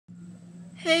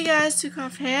Hey guys,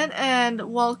 Tukoff Hand,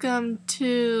 and welcome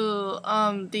to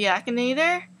the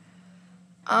Akinator,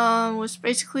 which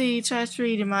basically tries to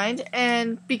read your mind.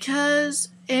 And because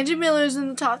Angie Miller is in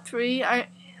the top 3,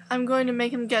 I'm going to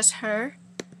make him guess her.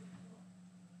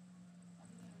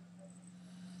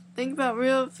 Think about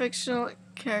real fictional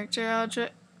character. I'll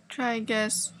try and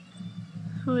guess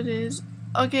who it is.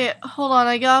 Okay, hold on.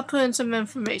 I gotta put in some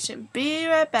information. Be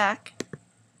right back.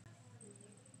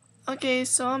 Okay,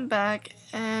 so I'm back,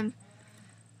 and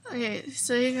okay,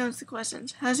 so here comes the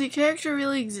questions. Has your character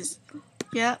really existed?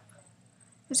 Yep.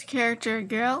 Is the character a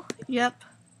girl? Yep.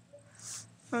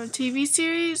 From a TV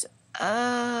series?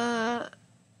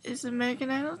 Is it American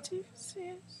Idol TV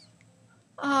series?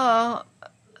 Oh,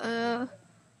 uh,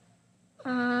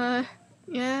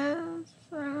 yes.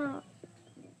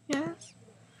 Yes.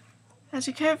 Has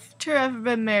your character ever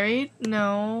been married?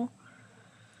 No.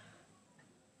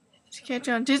 Is your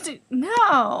character on Disney?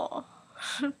 No.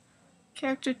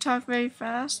 Character talk very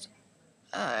fast?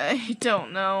 I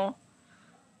don't know.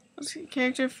 Was your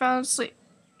character found asleep?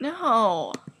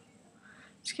 No.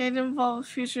 Is your character involved with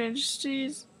future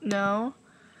industries? No.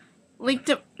 Linked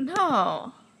up?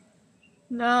 No.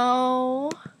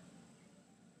 No.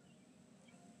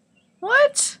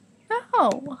 What?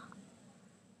 No.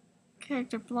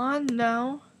 Character blonde?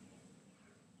 No.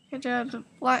 Character has a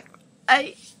black.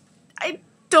 I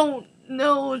don't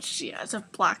know if she has a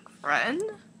black friend.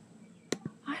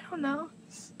 I don't know.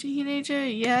 Teenager?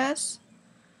 Yes.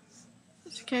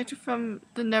 Is a character from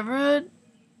the neighborhood?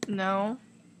 No.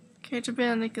 Character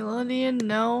been on Nickelodeon?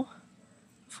 No.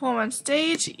 Perform on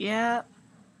stage? Yeah.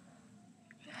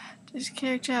 Does the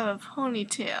character have a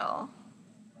ponytail?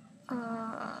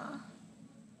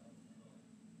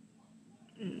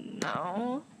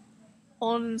 No.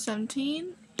 Older than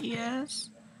 17? Yes.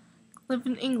 Live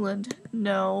in England?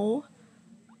 No.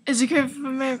 Is a character from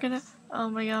America? Oh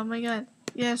my god, oh my god.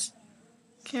 Yes.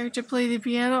 Character play the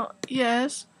piano?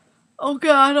 Yes. Oh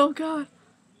god, oh god.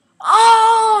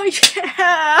 Oh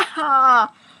yeah!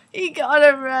 He got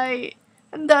it right.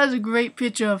 And that is a great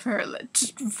picture of her.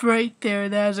 Just right there,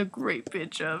 that is a great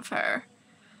picture of her.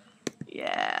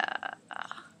 Yeah.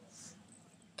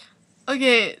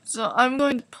 Okay, so I'm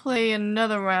going to play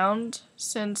another round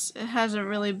since it hasn't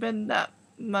really been that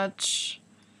much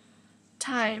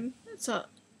time. So,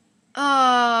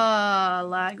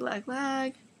 lag.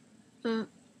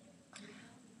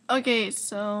 Okay,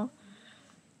 so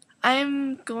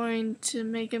I'm going to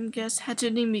make him guess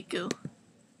Hatsune Miku.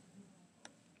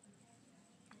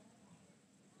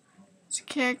 This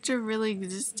character really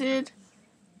existed?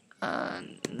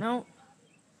 Nope.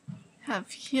 Have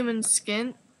human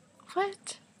skin?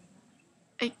 What?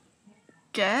 I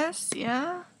guess,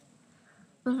 yeah.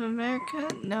 Live in America?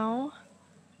 No.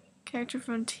 Character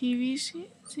from TV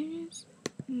series?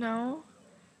 No.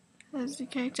 Has the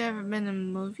character ever been in a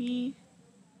movie?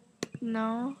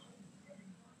 No.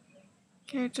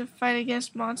 Character fight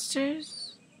against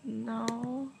monsters?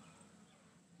 No.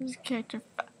 Is the character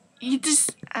you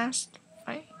just asked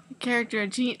fight the character a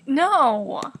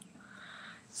No.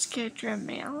 Is the character a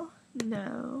male?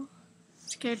 No.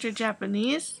 Is the character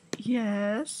Japanese?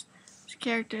 Yes. Is the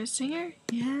character a singer?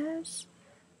 Yes.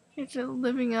 Character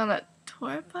living on a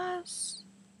tour bus?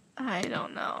 I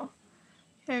don't know.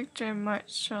 Character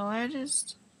martial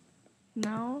artist?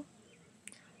 No.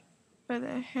 With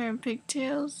their hair and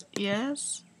pigtails?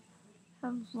 Yes.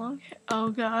 Have long hair? Oh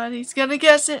god, he's gonna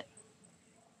guess it!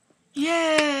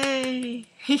 Yay!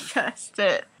 He guessed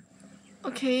it.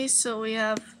 Okay, so we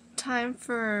have time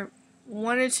for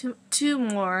one or two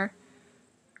more,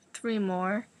 3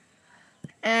 more,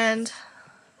 and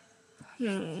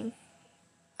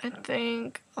I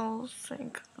think I'll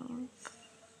think of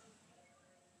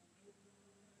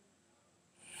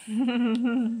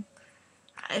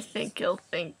I think he'll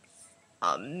think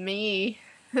of me.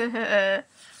 That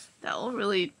will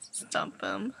really stump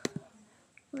him.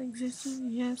 Existence,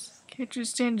 yes. Character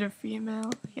standard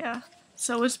female, yeah.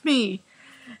 So it's me.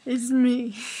 It's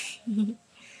me.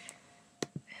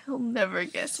 He'll never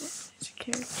guess it. It's a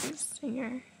character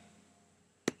singer.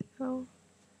 No.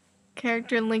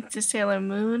 Character linked to Sailor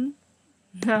Moon?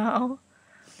 No.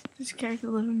 Does character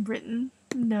live in Britain?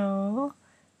 No.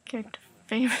 Character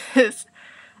famous?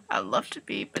 I'd love to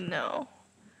be, but no.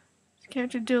 Does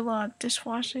character do a lot of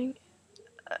dishwashing?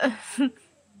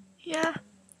 Yeah.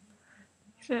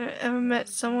 Have you ever met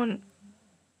someone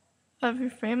of your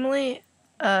family?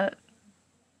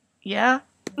 Yeah.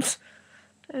 Does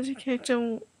your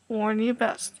character warn you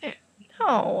about stairs?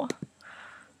 No.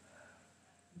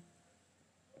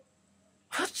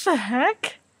 What the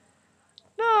heck?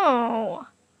 No.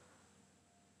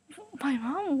 My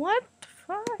mom? What the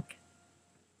fuck?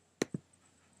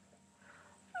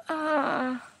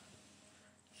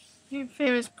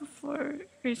 famous before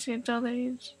reaching adult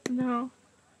age? No.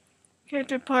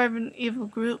 Character part of an evil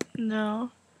group? No.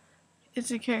 Is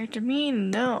the character mean?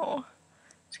 No.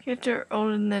 Is the character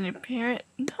older than a parent?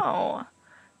 No.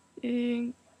 Is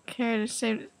the character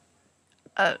same?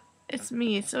 It's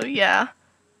me, so yeah.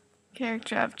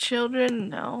 Character have children?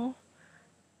 No.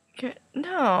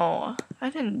 No. I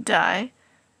didn't die.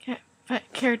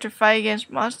 Character fight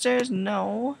against monsters?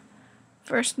 No.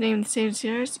 First name the same as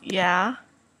yours? Yeah.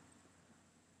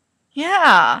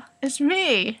 Yeah, it's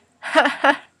me.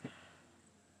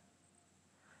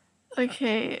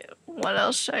 Okay, what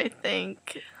else should I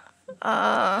think?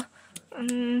 Oh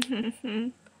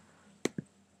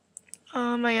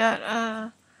my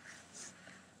god,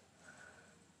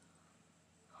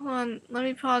 hold on, let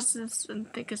me pause this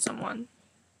and think of someone.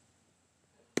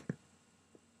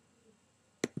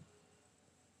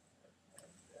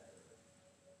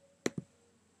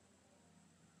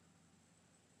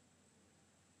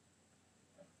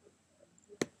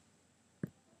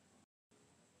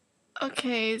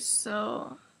 Okay,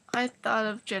 so I thought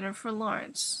of Jennifer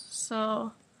Lawrence.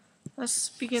 So let's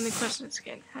begin the questions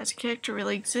again. Has the character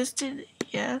really existed?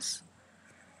 Yes.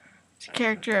 Is the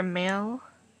character a male?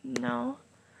 No.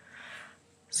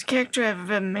 Has the character ever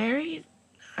been married?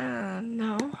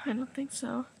 No, I don't think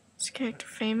so. Is the character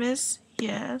famous?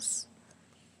 Yes.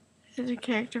 Is the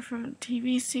character from a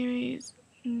TV series?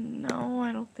 No,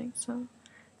 I don't think so.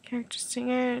 Character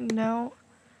singer? No.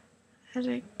 Has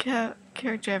a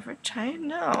character ever tried?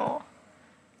 No.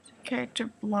 Is the character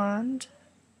blonde?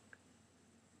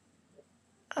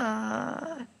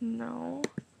 No.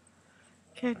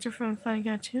 Character from a funny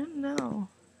cartoon? No.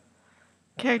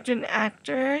 Character and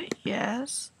actor?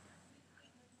 Yes.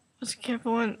 Was the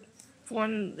character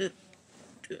born the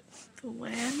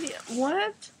land?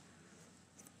 What?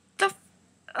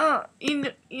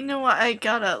 You know what? I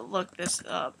gotta look this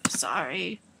up.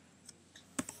 Sorry.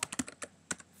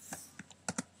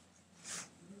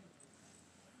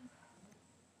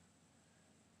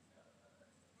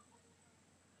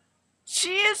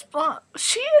 She is blonde.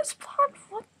 She is blonde.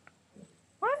 What?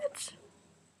 What?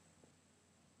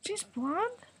 She's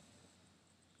blonde?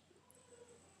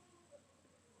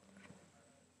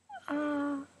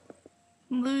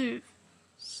 Move.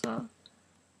 So,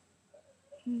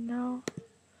 no.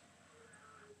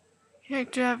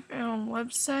 Character have their own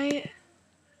website?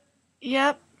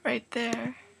 Yep, right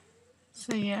there.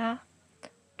 So yeah.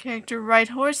 Character ride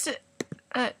horses?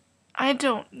 I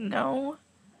don't know.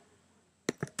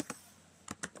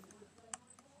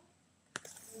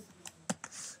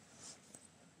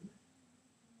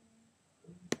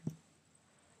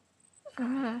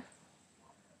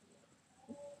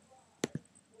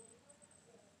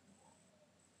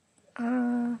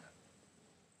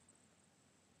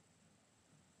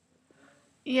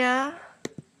 Yeah.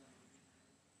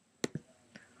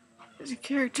 There's a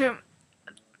character.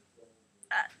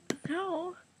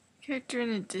 No. Character in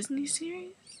a Disney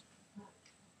series?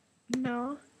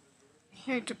 No.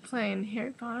 Character playing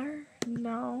Harry Potter?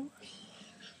 No.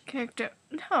 Character.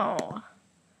 No.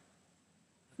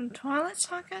 From Twilight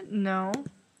Saga? No.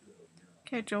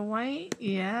 Character white?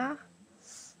 Yeah.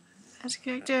 Has a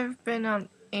character ever been on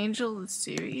Angel the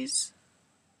series?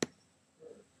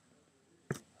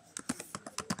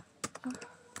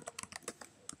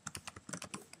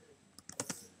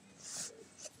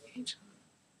 Angel.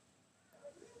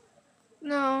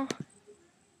 No.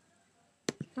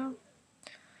 No.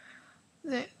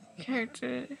 The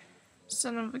character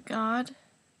son of a god?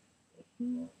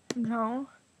 No.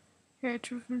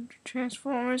 Character from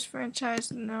Transformers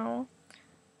franchise? No.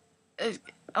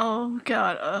 Oh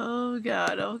god, oh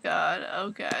god, oh god, oh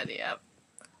god, yep.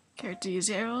 Character use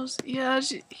arrows? Yeah,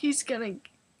 he's gonna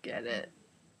get it.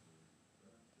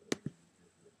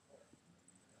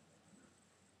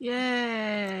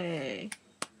 Yay!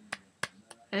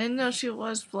 I didn't know she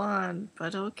was blonde,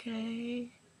 but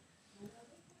okay.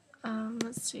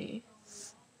 Let's see.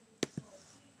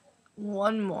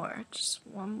 One more, just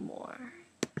one more.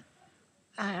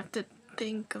 I have to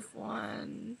think of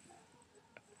one.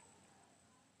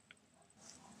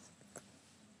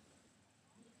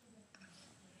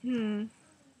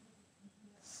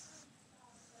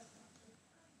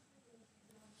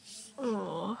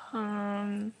 Oh,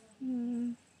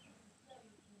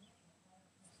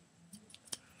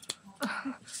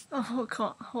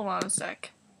 oh, hold on a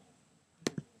sec.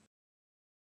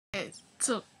 Okay,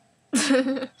 so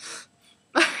I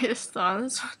just thought of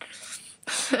this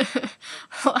one.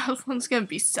 The last one's gonna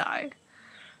be Psy.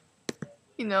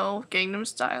 You know, Gangnam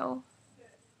Style.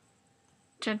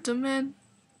 Gentleman.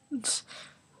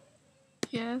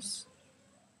 Yes.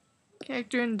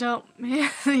 Character in Dope Man.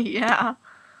 Yeah.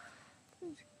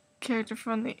 character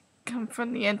come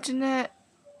from the internet?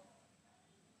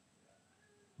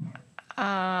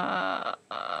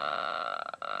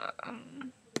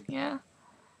 Yeah.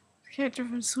 Character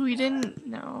from Sweden?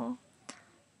 No.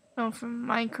 No, from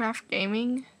Minecraft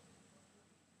Gaming?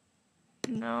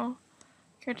 No.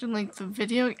 Character like the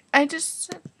video? I just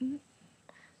said.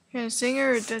 You're a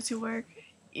singer or does he work?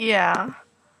 Yeah.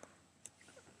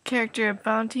 Character a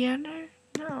bounty hunter?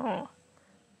 No.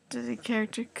 Does the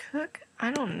character cook?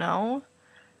 I don't know.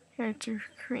 Character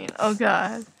Korean. Oh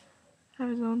god. I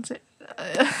was on say.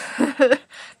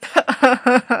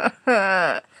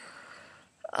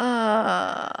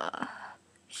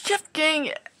 Kept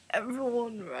getting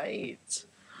everyone right.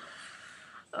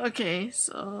 Okay,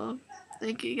 so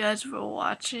thank you guys for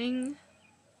watching.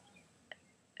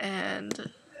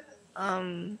 And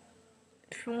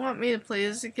if you want me to play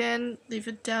this again, leave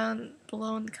it down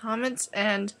below in the comments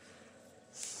and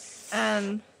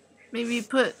maybe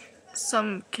put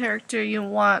some character you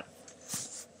want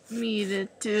me to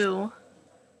do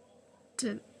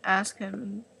to ask him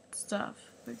and stuff.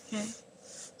 Okay.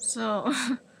 So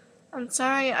I'm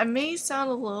sorry, I may sound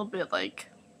a little bit like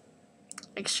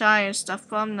shy and stuff,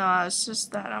 but I'm not. It's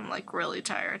just that I'm like really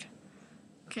tired.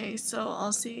 Okay, so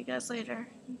I'll see you guys later.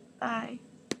 Bye.